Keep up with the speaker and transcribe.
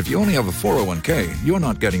If you only have a 401k, you're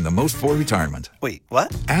not getting the most for retirement. Wait,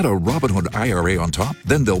 what? Add a Robinhood IRA on top,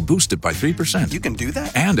 then they'll boost it by 3%. You can do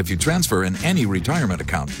that? And if you transfer in any retirement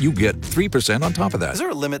account, you get 3% on top of that. Is there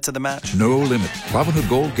a limit to the match? No limit. Robinhood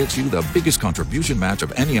Gold gets you the biggest contribution match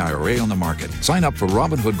of any IRA on the market. Sign up for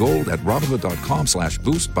Robinhood Gold at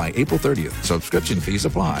Robinhood.com/boost by April 30th. Subscription fees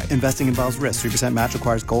apply. Investing involves risk. 3% match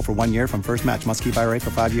requires gold for 1 year from first match. Must keep IRA for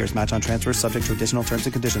 5 years. Match on transfers subject to additional terms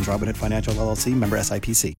and conditions. Robinhood Financial LLC, member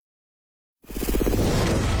SIPC.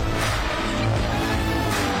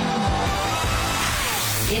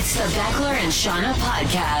 It's the Beckler and Shauna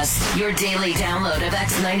podcast, your daily download of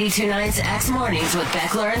X929's X Mornings with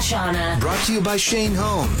Beckler and Shauna. Brought to you by Shane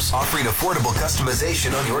Homes, offering affordable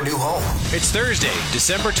customization on your new home. It's Thursday,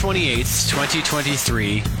 December 28th,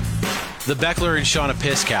 2023. The Beckler and Shauna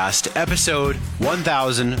Pisscast, episode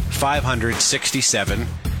 1567.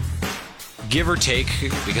 Give or take,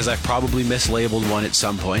 because I've probably mislabeled one at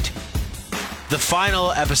some point. The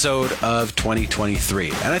final episode of 2023.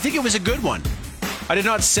 And I think it was a good one. I did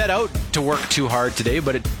not set out to work too hard today,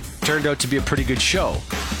 but it turned out to be a pretty good show.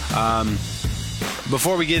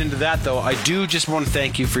 Before we get into that, though, I do just want to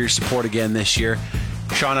thank you for your support again this year.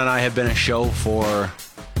 Shauna and I have been a show for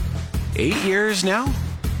 8 years now.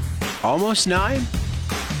 Almost 9.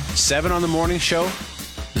 7 on the morning show.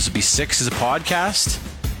 This will be 6 as a podcast.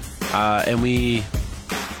 And we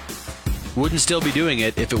wouldn't still be doing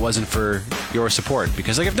it if it wasn't for your support.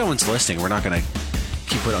 Because like if no one's listening, we're not going to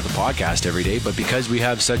keep putting out the podcast every day. But because we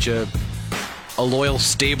have such a loyal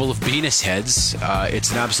stable of penis heads,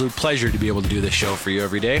 it's an absolute pleasure to be able to do this show for you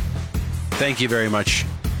every day. Thank you very much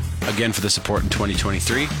again for the support in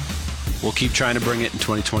 2023. We'll keep trying to bring it in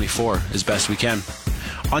 2024 as best we can.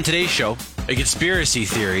 On today's show, a conspiracy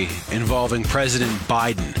theory involving President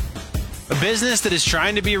Biden. A business that is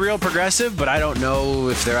trying to be real progressive, but I don't know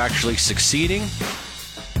if they're actually succeeding.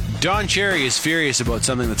 Don Cherry is furious about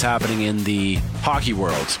something that's happening in the hockey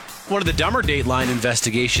world. One of the dumber Dateline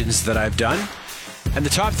investigations that I've done. And the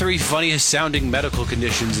top 3 funniest sounding medical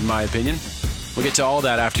conditions, in my opinion. We'll get to all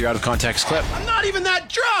that after your out-of-context clip. I'm not even that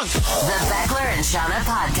drunk! The Beckler and Shauna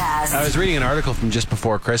podcast. I was reading an article from just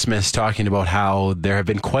before Christmas talking about how there have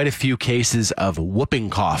been quite a few cases of whooping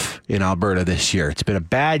cough in Alberta this year. It's been a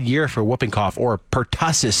bad year for whooping cough, or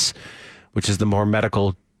pertussis, which is the more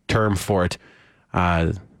medical term for it.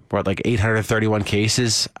 We're at like 831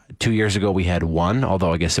 cases. 2 years ago we had 1,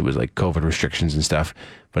 although I guess it was like COVID restrictions and stuff.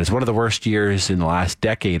 But it's one of the worst years in the last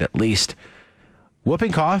decade at least.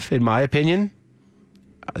 Whooping cough, in my opinion,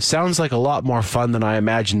 sounds like a lot more fun than I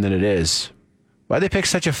imagined that it is. Why'd they pick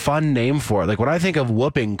such a fun name for it? Like when I think of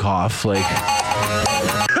whooping cough, like...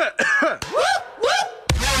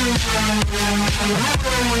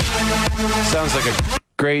 sounds like a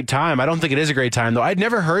great time. I don't think it is a great time, though. I'd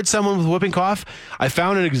never heard someone with whooping cough. I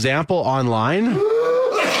found an example online.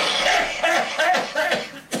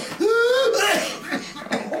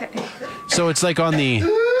 So it's like on the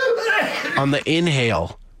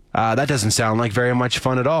inhale. That doesn't sound like very much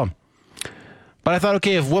fun at all. But I thought,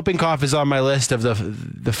 okay, if whooping cough is on my list of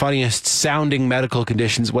the funniest sounding medical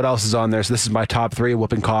conditions, what else is on there? So this is my top 3,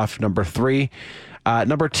 whooping cough, number 3.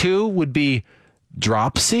 Number 2 would be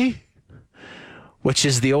dropsy, which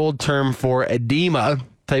is the old term for edema,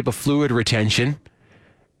 type of fluid retention.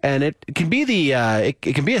 And it can be it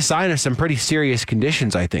can be a sign of some pretty serious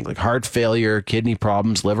conditions, I think, like heart failure, kidney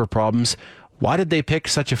problems, liver problems. Why did they pick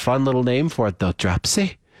such a fun little name for it, though?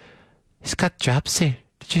 Dropsy? He's got dropsy.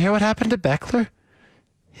 Did you hear what happened to Beckler?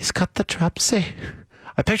 He's got the dropsy.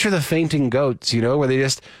 I picture the fainting goats, where they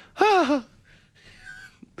just... Ah.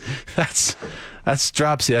 That's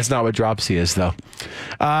dropsy. That's not what dropsy is, though.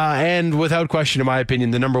 And without question, in my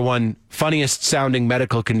opinion, the number 1 funniest sounding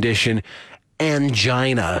medical condition,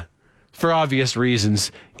 angina. For obvious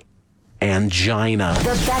reasons. Angina.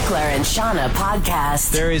 The Beckler and Shauna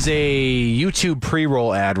podcast. There is a YouTube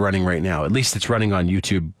pre-roll ad running right now. At least it's running on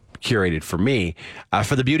YouTube, curated for me,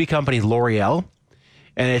 for the beauty company L'Oreal.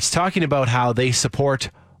 And it's talking about how they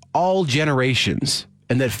support all generations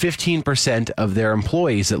and that 15% of their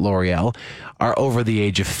employees at L'Oreal are over the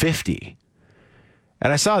age of 50.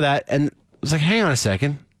 And I saw that and was like, hang on a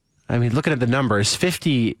second. I mean, looking at the numbers,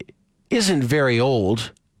 50 isn't very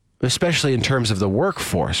old, especially in terms of the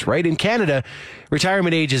workforce, right? In Canada,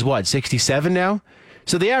 retirement age is what, 67 now?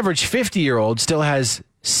 So the average 50-year-old still has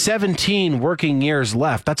 17 working years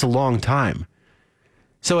left. That's a long time.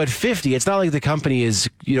 So at 50, it's not like the company is,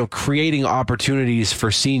 creating opportunities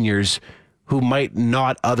for seniors who might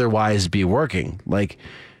not otherwise be working. Like,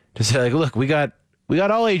 to say, like, look, we got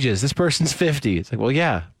all ages. This person's 50. It's like, well,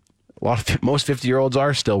 yeah, most 50-year-olds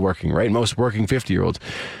are still working, right? Most working 50-year-olds.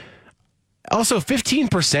 Also,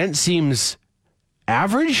 15% seems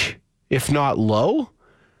average, if not low.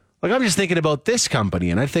 Like, I'm just thinking about this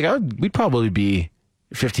company, and I think we'd probably be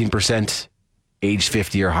 15% age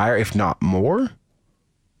 50 or higher, if not more.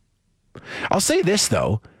 I'll say this,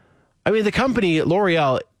 though. I mean, the company,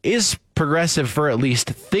 L'Oreal, is progressive for at least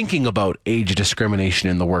thinking about age discrimination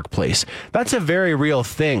in the workplace. That's a very real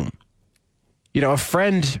thing. You know, a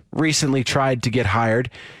friend recently tried to get hired,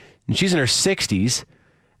 and she's in her 60s,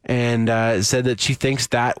 and said that she thinks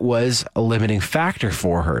that was a limiting factor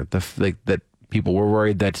for her. That people were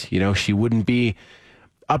worried that, you know, she wouldn't be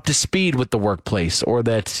up to speed with the workplace, or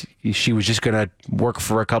that she was just going to work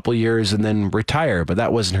for a couple years and then retire, but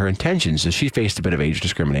that wasn't her intention. So she faced a bit of age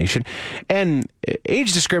discrimination. And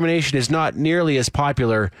age discrimination is not nearly as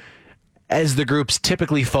popular as the groups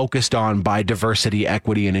typically focused on by diversity,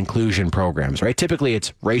 equity, and inclusion programs, right? Typically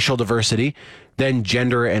it's racial diversity, then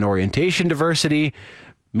gender and orientation diversity.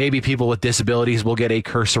 Maybe people with disabilities will get a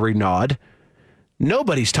cursory nod.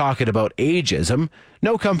 Nobody's talking about ageism.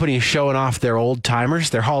 No company is showing off their old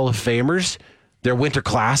timers, their Hall of Famers, their winter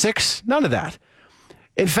classics. None of that.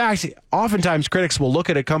 In fact, oftentimes critics will look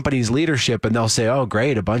at a company's leadership and they'll say, oh,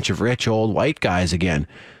 great, a bunch of rich old white guys again.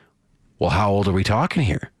 Well, how old are we talking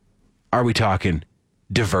here? Are we talking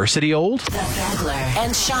diversity old? The Beckler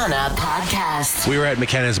and Shauna podcast. We were at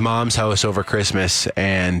McKenna's mom's house over Christmas,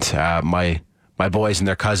 and my boys and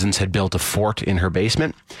their cousins had built a fort in her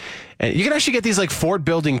basement. And you can actually get these like fort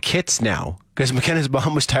building kits now, because McKenna's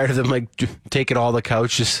mom was tired of them like taking all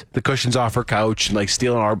the the cushions off her couch and like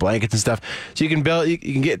stealing all our blankets and stuff. So you can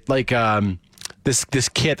get like this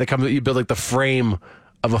kit that comes, you build like the frame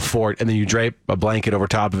of a fort, and then you drape a blanket over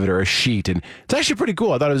top of it or a sheet, and it's actually pretty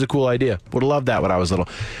cool. I thought it was a cool idea. Would have loved that when I was little.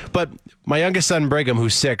 But my youngest son Brigham,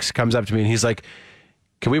 who's 6, comes up to me and he's like,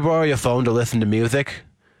 "Can we borrow your phone to listen to music?"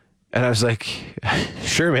 And I was like,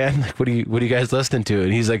 "Sure, man. Like, what are you guys listening to?"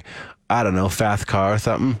 And he's like, "I don't know, Fast Car or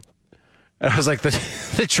something." And I was like,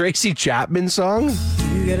 the Tracy Chapman song?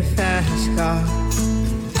 You get a fast car.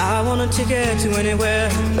 I want a ticket to anywhere.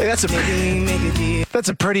 Like, that's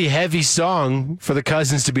a pretty heavy song for the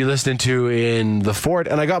cousins to be listening to in the fort.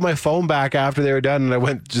 And I got my phone back after they were done, and I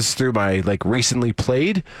went just through my like recently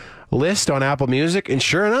played list on Apple Music, and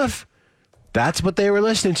sure enough, that's what they were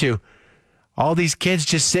listening to. All these kids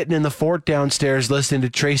just sitting in the fort downstairs listening to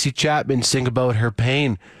Tracy Chapman sing about her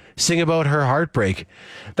pain, sing about her heartbreak.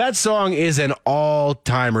 That song is an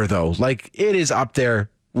all-timer, though. Like, it is up there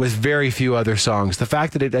with very few other songs. The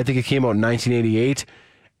fact that I think it came out in 1988,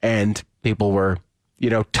 and people were, you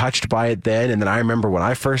know, touched by it then. And then I remember when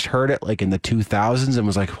I first heard it, like in the 2000s, and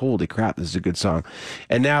was like, holy crap, this is a good song.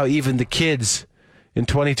 And now even the kids in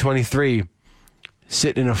 2023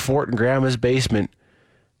 sitting in a fort in grandma's basement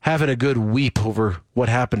having a good weep over what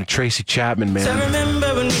happened to Tracy Chapman, man. I remember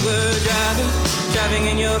when we were driving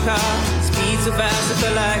in your car, speed so fast I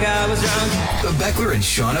felt like I was drunk. The Beckler and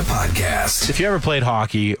Shauna podcast. If you ever played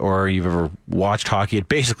hockey or you've ever watched hockey at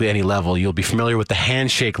basically any level, you'll be familiar with the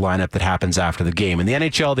handshake lineup that happens after the game. In the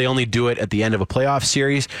NHL, they only do it at the end of a playoff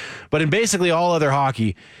series, but in basically all other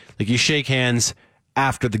hockey, like, you shake hands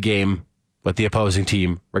after the game with the opposing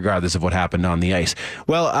team, regardless of what happened on the ice.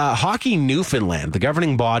 Well, Hockey Newfoundland, the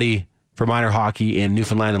governing body for minor hockey in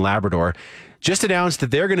Newfoundland and Labrador, just announced that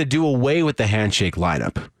they're going to do away with the handshake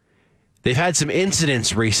lineup. They've had some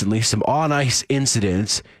incidents recently, some on-ice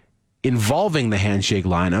incidents involving the handshake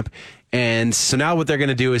lineup. And so now what they're going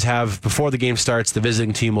to do is have, before the game starts, the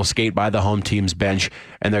visiting team will skate by the home team's bench,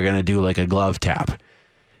 and they're going to do like a glove tap.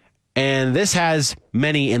 And this has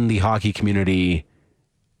many in the hockey community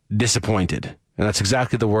disappointed. And that's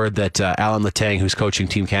exactly the word that Alan Letang, who's coaching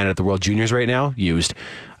Team Canada at the World Juniors right now, used.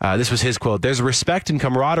 This was his quote: "There's respect and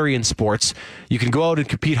camaraderie in sports. You can go out and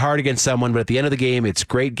compete hard against someone, but at the end of the game, it's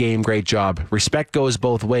great game, great job. Respect goes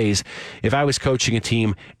both ways. If I was coaching a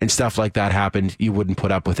team and stuff like that happened, you wouldn't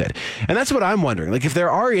put up with it." And that's what I'm wondering. Like, if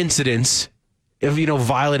there are incidents, if, you know,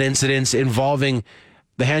 violent incidents involving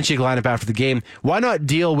the handshake lineup after the game, why not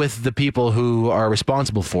deal with the people who are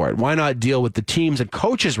responsible for it? Why not deal with the teams and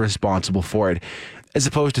coaches responsible for it, as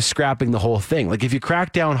opposed to scrapping the whole thing? Like, if you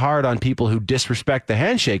crack down hard on people who disrespect the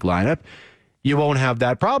handshake lineup, you won't have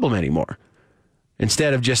that problem anymore.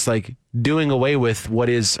 Instead of just like doing away with what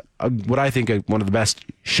is what I think one of the best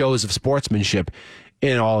shows of sportsmanship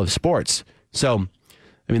in all of sports. So,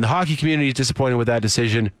 I mean, the hockey community is disappointed with that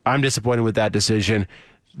decision. I'm disappointed with that decision.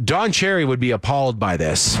 Don Cherry would be appalled by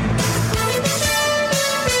this.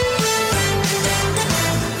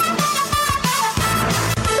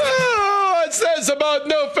 Oh, it says about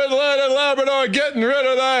Newfoundland in Labrador getting rid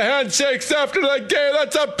of the handshakes after the game.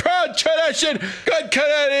 That's a proud tradition. Good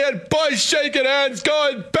Canadian boys shaking hands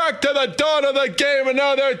going back to the dawn of the game, and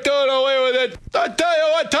now they're doing away with it. I'll tell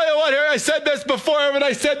you what here. I said this before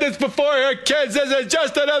here, kids. This is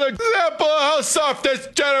just another example of how soft this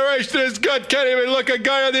generation is. Good. Can't even look a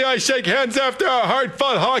guy on the ice shake hands after a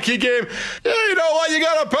hard-fought hockey game. Yeah, you know what? You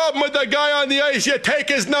got a problem with the guy on the ice. You take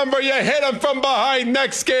his number, you hit him from behind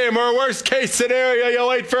next game, or worst case scenario, you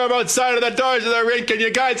wait for him outside of the doors of the rink and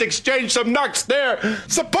you guys exchange some knocks there.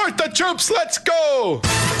 Support the troops. Let's go.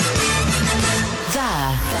 The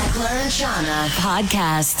Beckler and Shauna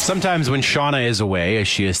podcast. Sometimes when Shauna is away, as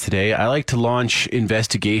she is today, I like to launch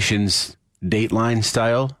investigations Dateline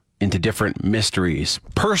style into different mysteries.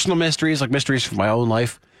 Personal mysteries, like mysteries from my own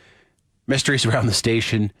life, mysteries around the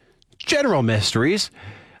station, general mysteries.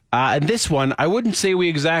 And this one, I wouldn't say we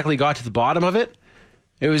exactly got to the bottom of it.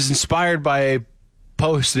 It was inspired by a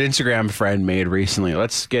post an Instagram friend made recently.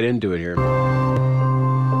 Let's get into it here.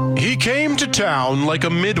 He came to town like a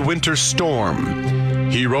midwinter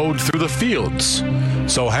storm. He rode through the fields,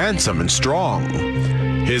 so handsome and strong.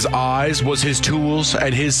 His eyes was his tools,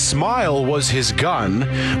 and his smile was his gun,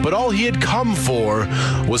 but all he had come for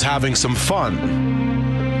was having some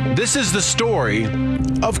fun. This is the story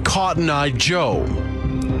of Cotton-Eyed Joe.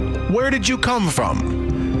 Where did you come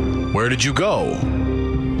from? Where did you go?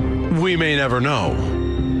 We may never know.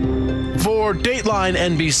 For Dateline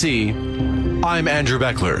NBC, I'm Andrew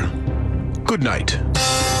Beckler. Good night. The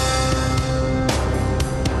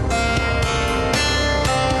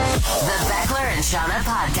Beckler and Shauna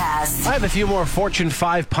podcast. I have a few more Fortune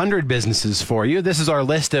 500 businesses for you. This is our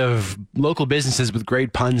list of local businesses with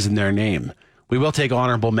great puns in their name. We will take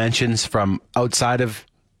honorable mentions from outside of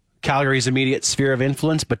Calgary's immediate sphere of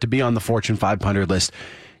influence, but to be on the Fortune 500 list,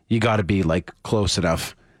 you got to be like close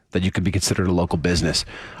enough that you could be considered a local business.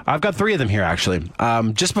 I've got 3 of them here, actually.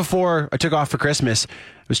 Just before I took off for Christmas,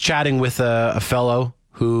 I was chatting with a fellow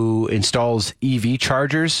who installs EV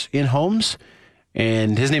chargers in homes,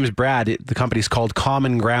 and his name is Brad. The company's called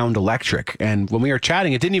Common Ground Electric. And when we were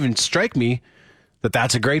chatting, it didn't even strike me that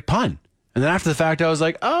that's a great pun. And then after the fact, I was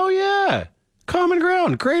like, oh yeah, Common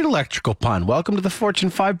Ground, great electrical pun. Welcome to the Fortune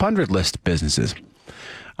 500 list of businesses.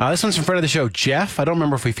 This one's from friend of the show, Jeff. I don't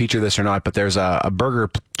remember if we featured this or not, but there's a burger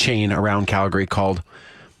chain around Calgary called,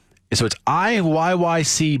 so it's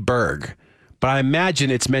IYYC Berg, but I imagine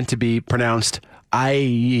it's meant to be pronounced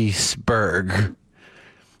Iceberg.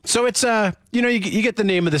 So it's, you get the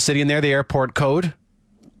name of the city in there, the airport code,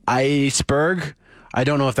 Iceberg. I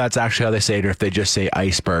don't know if that's actually how they say it or if they just say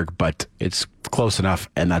iceberg, but it's close enough,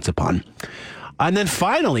 and that's a pun. And then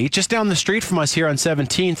finally, just down the street from us here on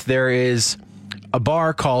 17th, there is a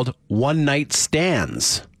bar called One Night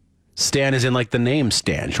Stands. Stan is in like the name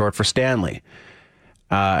Stan, short for Stanley.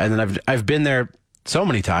 And then I've been there so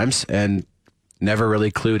many times and never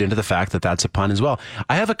really clued into the fact that that's a pun as well.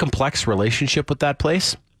 I have a complex relationship with that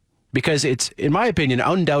place because it's, in my opinion,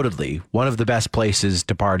 undoubtedly one of the best places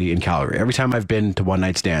to party in Calgary. Every time I've been to One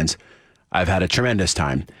Night Stands, I've had a tremendous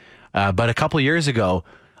time. But a couple years ago,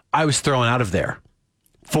 I was thrown out of there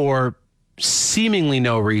for seemingly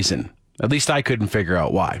no reason. At least I couldn't figure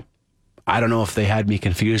out why. I don't know if they had me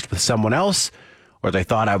confused with someone else or they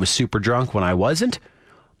thought I was super drunk when I wasn't.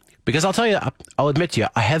 Because I'll admit to you,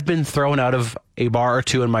 I have been thrown out of a bar or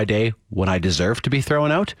two in my day when I deserve to be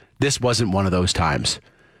thrown out. This wasn't one of those times.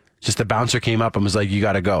 Just the bouncer came up and was like, you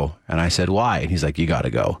got to go. And I said, why? And he's like, you got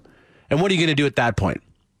to go. And what are you going to do at that point?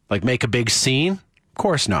 Like make a big scene? Of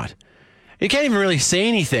course not. You can't even really say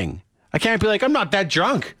anything. I can't be like, I'm not that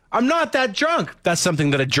drunk. I'm not that drunk. That's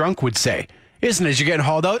something that a drunk would say, isn't it? As you're getting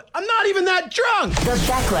hauled out, I'm not even that drunk. The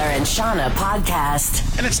Beckler and Shauna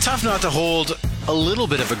podcast. And it's tough not to hold a little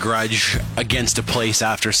bit of a grudge against a place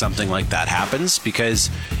after something like that happens because,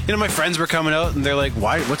 my friends were coming out and they're like,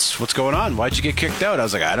 why, what's going on? Why'd you get kicked out? I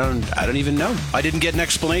was like, I don't even know. I didn't get an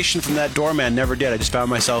explanation from that doorman. Never did. I just found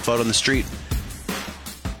myself out on the street.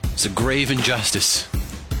 It's a grave injustice.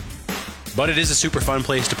 But it is a super fun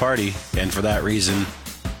place to party, and for that reason,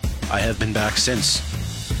 I have been back since,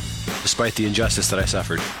 despite the injustice that I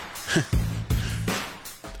suffered.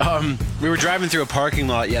 We were driving through a parking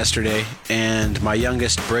lot yesterday, and my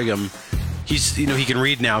youngest, Brigham, he's, he can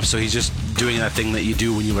read now, so he's just doing that thing that you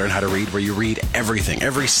do when you learn how to read, where you read everything,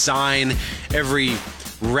 every sign, every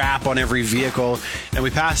wrap on every vehicle. And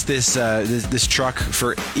we passed this truck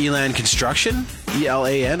for Elan Construction,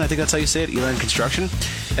 E-L-A-N, I think that's how you say it, Elan Construction.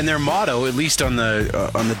 And their motto, at least on the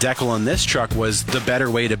decal on this truck, was the better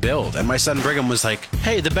way to build. And my son Brigham was like,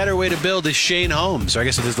 hey, the better way to build is Shane Holmes. Or I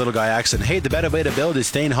guess with his little guy accent, hey, the better way to build is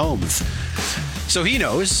Shane Holmes. So he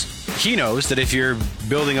knows. he knows that if you're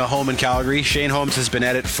building a home in Calgary, Shane Homes has been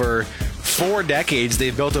at it for 4 decades.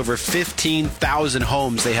 They've built over 15,000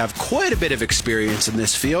 homes. They have quite a bit of experience in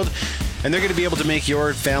this field, and they're going to be able to make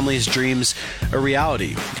your family's dreams a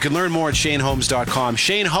reality. You can learn more at shanehomes.com.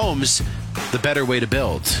 Shane Homes, the better way to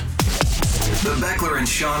build. The Beckler and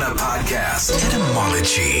Shauna podcast.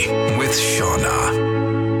 Etymology with Shauna.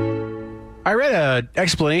 I read an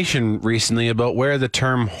explanation recently about where the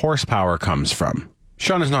term horsepower comes from.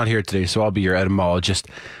 Shauna's not here today, so I'll be your etymologist.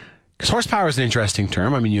 Because horsepower is an interesting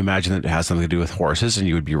term. I mean, you imagine that it has something to do with horses, and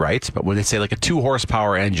you would be right. But when they say like a 2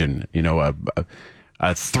 horsepower engine, you know,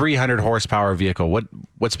 a 300 horsepower vehicle,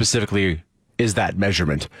 what specifically is that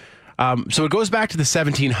measurement? So it goes back to the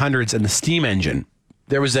 1700s and the steam engine.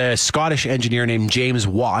 There was a Scottish engineer named James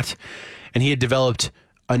Watt, and he had developed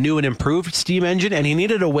a new and improved steam engine, and he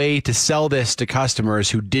needed a way to sell this to customers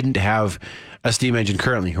who didn't have a steam engine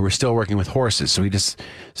currently, who were still working with horses. So he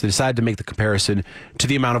decided to make the comparison to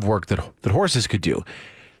the amount of work that horses could do.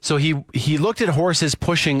 So he looked at horses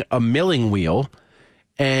pushing a milling wheel,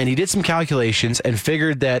 and he did some calculations and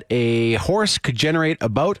figured that a horse could generate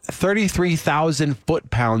about 33,000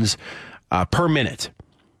 foot-pounds per minute.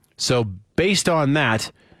 So based on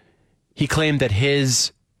that, he claimed that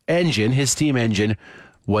his steam engine,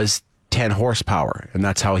 was 10 horsepower. And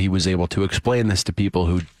that's how he was able to explain this to people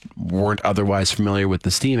who weren't otherwise familiar with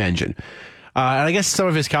the steam engine. And I guess some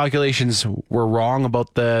of his calculations were wrong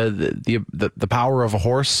about the power of a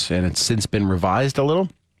horse, and it's since been revised a little.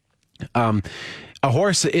 A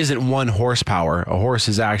horse isn't 1 horsepower. A horse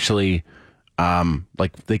is actually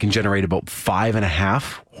like they can generate about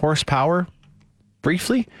 5.5 horsepower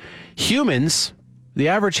briefly. Humans, the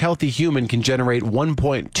average healthy human can generate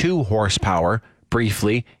 1.2 horsepower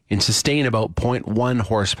briefly and sustain about 0.1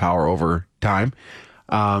 horsepower over time.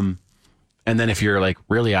 And then if you're like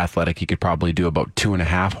really athletic, you could probably do about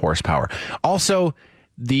 2.5 horsepower. Also,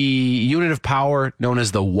 the unit of power known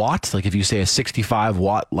as the watt, like if you say a 65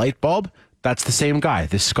 watt light bulb, that's the same guy,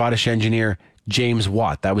 this Scottish engineer, James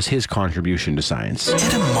Watt. That was his contribution to science.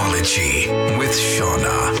 Etymology with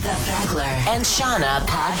Shauna. The Beckler and Shauna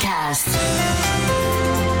podcast.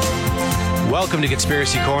 Welcome to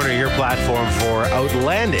Conspiracy Corner, your platform for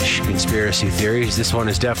outlandish conspiracy theories. This one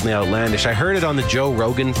is definitely outlandish. I heard it on the Joe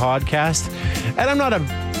Rogan podcast, and I'm not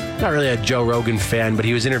really a Joe Rogan fan, but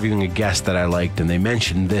he was interviewing a guest that I liked, and they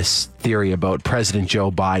mentioned this theory about President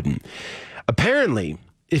Joe Biden. Apparently,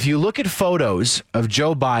 if you look at photos of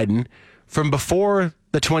Joe Biden from before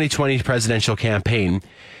the 2020 presidential campaign,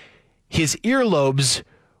 his earlobes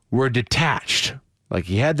were detached. Like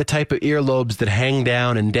he had the type of earlobes that hang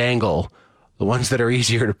down and dangle, the ones that are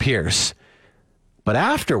easier to pierce. But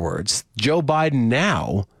afterwards, Joe Biden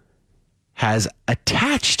now has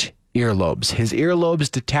attached earlobes. His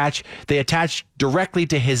earlobes they attach directly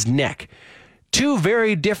to his neck. 2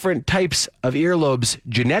 very different types of earlobes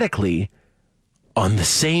genetically on the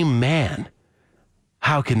same man.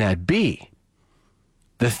 How can that be?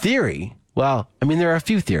 The theory, well, I mean, there are a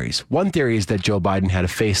few theories. One theory is that Joe Biden had a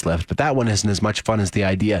facelift, but that one isn't as much fun as the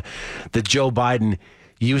idea that Joe Biden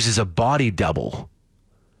uses a body double.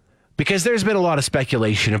 Because there's been a lot of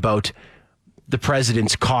speculation about the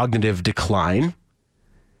president's cognitive decline.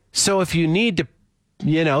 So if you need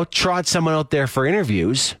to, trot someone out there for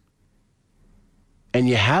interviews, and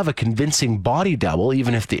you have a convincing body double,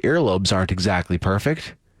 even if the earlobes aren't exactly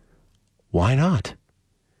perfect, why not?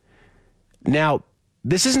 Now,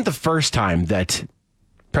 this isn't the first time that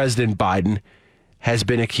President Biden has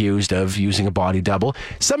been accused of using a body double.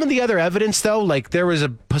 Some of the other evidence, though, like there was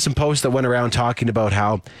some posts that went around talking about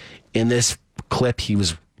how in this clip he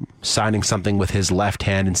was signing something with his left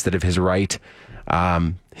hand instead of his right.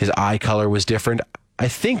 His eye color was different. I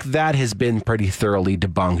think that has been pretty thoroughly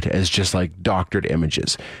debunked as just like doctored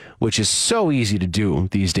images, which is so easy to do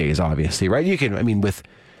these days, obviously, right? You can, I mean, with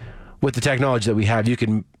the technology that we have, you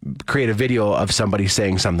can create a video of somebody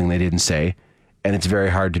saying something they didn't say, and it's very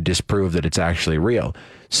hard to disprove that it's actually real.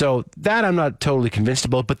 So that I'm not totally convinced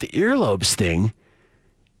about, but the earlobes thing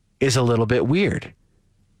is a little bit weird.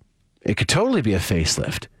 It could totally be a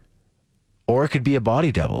facelift, or it could be a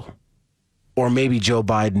body double, or maybe Joe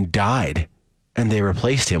Biden died and they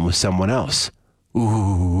replaced him with someone else.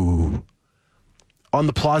 Ooh. On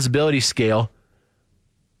the plausibility scale,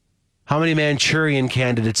 how many Manchurian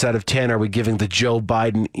candidates out of 10 are we giving the Joe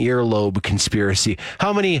Biden earlobe conspiracy?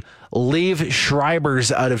 How many Liev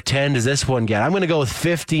Schreibers out of 10 does this one get? I'm going to go with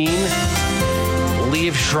 15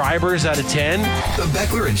 Liev Schreibers out of 10. The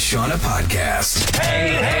Beckler and Shauna podcast.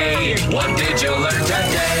 Hey, what did you learn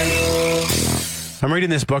today? I'm reading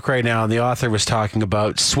this book right now, and the author was talking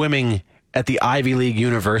about swimming at the Ivy League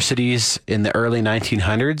universities in the early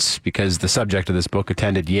 1900s, because the subject of this book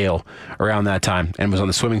attended Yale around that time and was on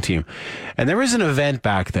the swimming team. And there was an event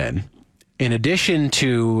back then, in addition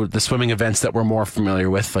to the swimming events that we're more familiar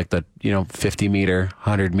with, like the 50 meter,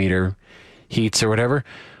 100 meter heats or whatever,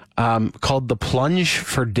 called the plunge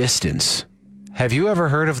for distance. Have you ever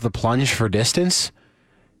heard of the plunge for distance?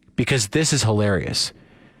 Because this is hilarious.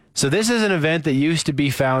 So this is an event that used to be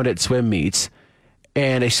found at swim meets,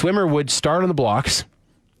 and a swimmer would start on the blocks,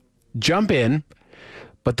 jump in,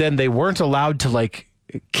 but then they weren't allowed to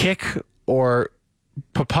kick or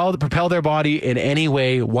propel their body in any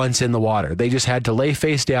way once in the water. They just had to lay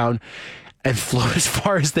face down and float as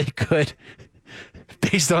far as they could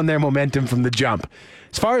based on their momentum from the jump.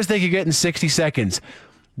 As far as they could get in 60 seconds.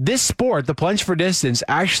 This sport, the plunge for distance,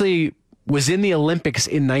 actually was in the Olympics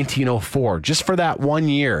in 1904, just for that 1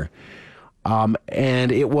 year.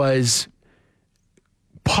 And it was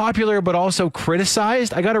popular but also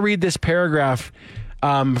criticized. I got to read this paragraph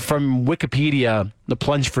from Wikipedia, the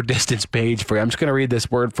plunge for distance page for you. I'm just going to read this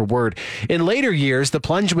word for word. In later years, the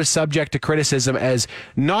plunge was subject to criticism as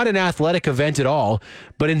not an athletic event at all,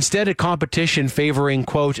 but instead a competition favoring,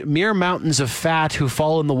 quote, mere mountains of fat who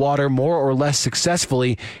fall in the water more or less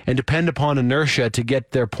successfully and depend upon inertia to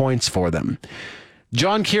get their points for them.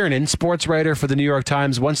 John Kiernan, sports writer for the New York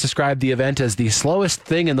Times, once described the event as the slowest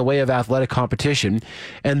thing in the way of athletic competition,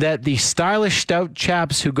 and that the stylish, stout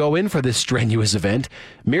chaps who go in for this strenuous event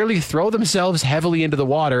merely throw themselves heavily into the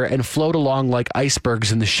water and float along like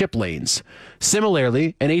icebergs in the ship lanes.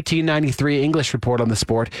 Similarly, an 1893 English report on the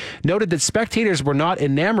sport noted that spectators were not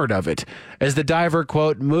enamored of it, as the diver,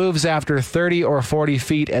 quote, moves after 30 or 40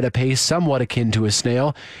 feet at a pace somewhat akin to a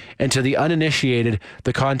snail, and to the uninitiated,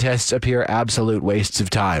 the contests appear absolute wastes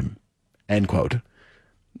of time, end quote.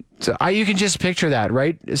 So you can just picture that,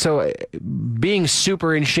 right? So being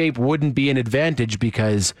super in shape wouldn't be an advantage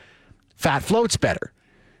because fat floats better.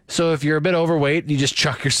 So if you're a bit overweight, you just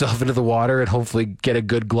chuck yourself into the water and hopefully get a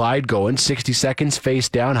good glide going. 60 seconds, face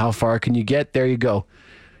down. How far can you get? There you go.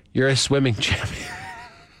 You're a swimming champion.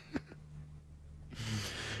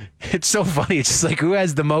 It's so funny. It's just like, who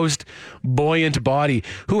has the most buoyant body?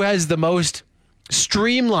 Who has the most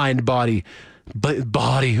streamlined body?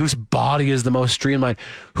 Whose body is the most streamlined?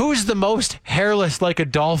 Who's the most hairless like a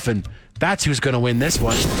dolphin? That's who's going to win this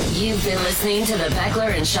one. You've been listening to the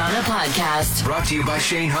Beckler and Shauna podcast. Brought to you by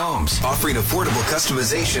Shane Homes, offering affordable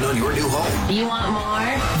customization on your new home. You want more?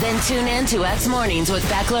 Then tune in to X Mornings with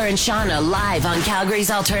Beckler and Shauna live on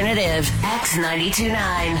Calgary's alternative,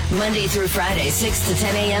 X929. Monday through Friday, 6 to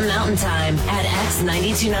 10 a.m. Mountain Time at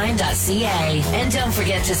x929.ca. And don't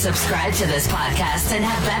forget to subscribe to this podcast and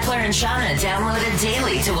have Beckler and Shauna downloaded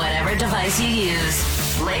daily to whatever device you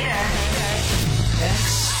use. Later.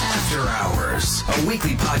 X After Hours, a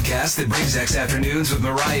weekly podcast that brings X Afternoons with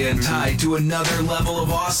Mariah and Ty to another level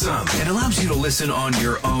of awesome and allows you to listen on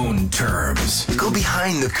your own terms. Go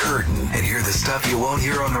behind the curtain and hear the stuff you won't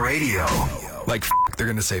hear on the radio. Like they're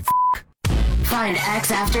going to say Find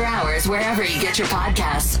X After Hours wherever you get your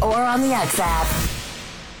podcasts or on the X app.